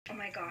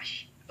my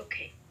gosh.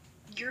 Okay.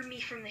 You're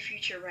me from the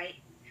future, right?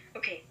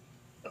 Okay.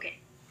 Okay.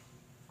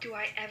 Do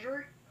I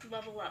ever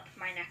level up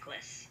my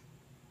necklace?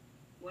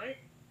 What?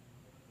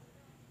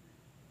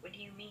 What do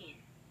you mean?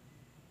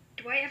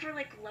 Do I ever,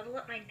 like, level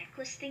up my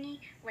necklace thingy?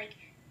 Like,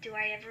 do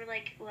I ever,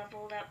 like,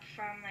 leveled up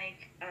from,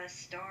 like, a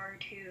star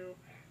to,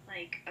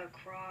 like, a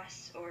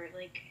cross, or,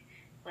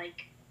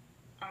 like,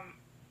 um,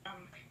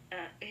 um,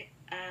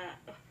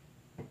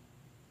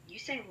 you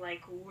say,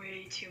 like,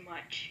 way too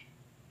much.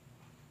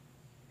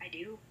 I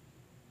do?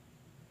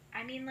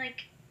 I mean,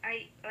 like,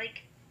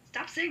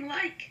 stop saying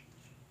like!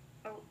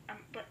 Oh,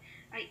 but,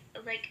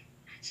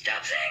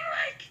 stop saying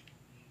like!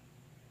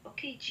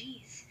 Okay,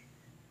 jeez.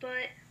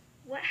 But,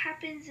 what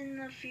happens in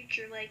the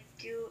future, like,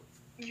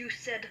 you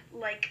said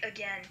like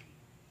again.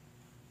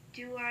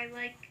 Do I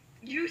like,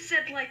 you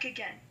said like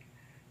again.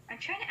 I'm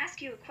trying to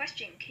ask you a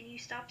question. Can you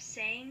stop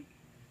saying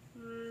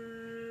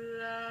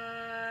like?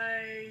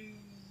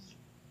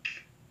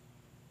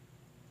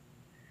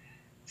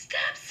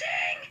 Stop saying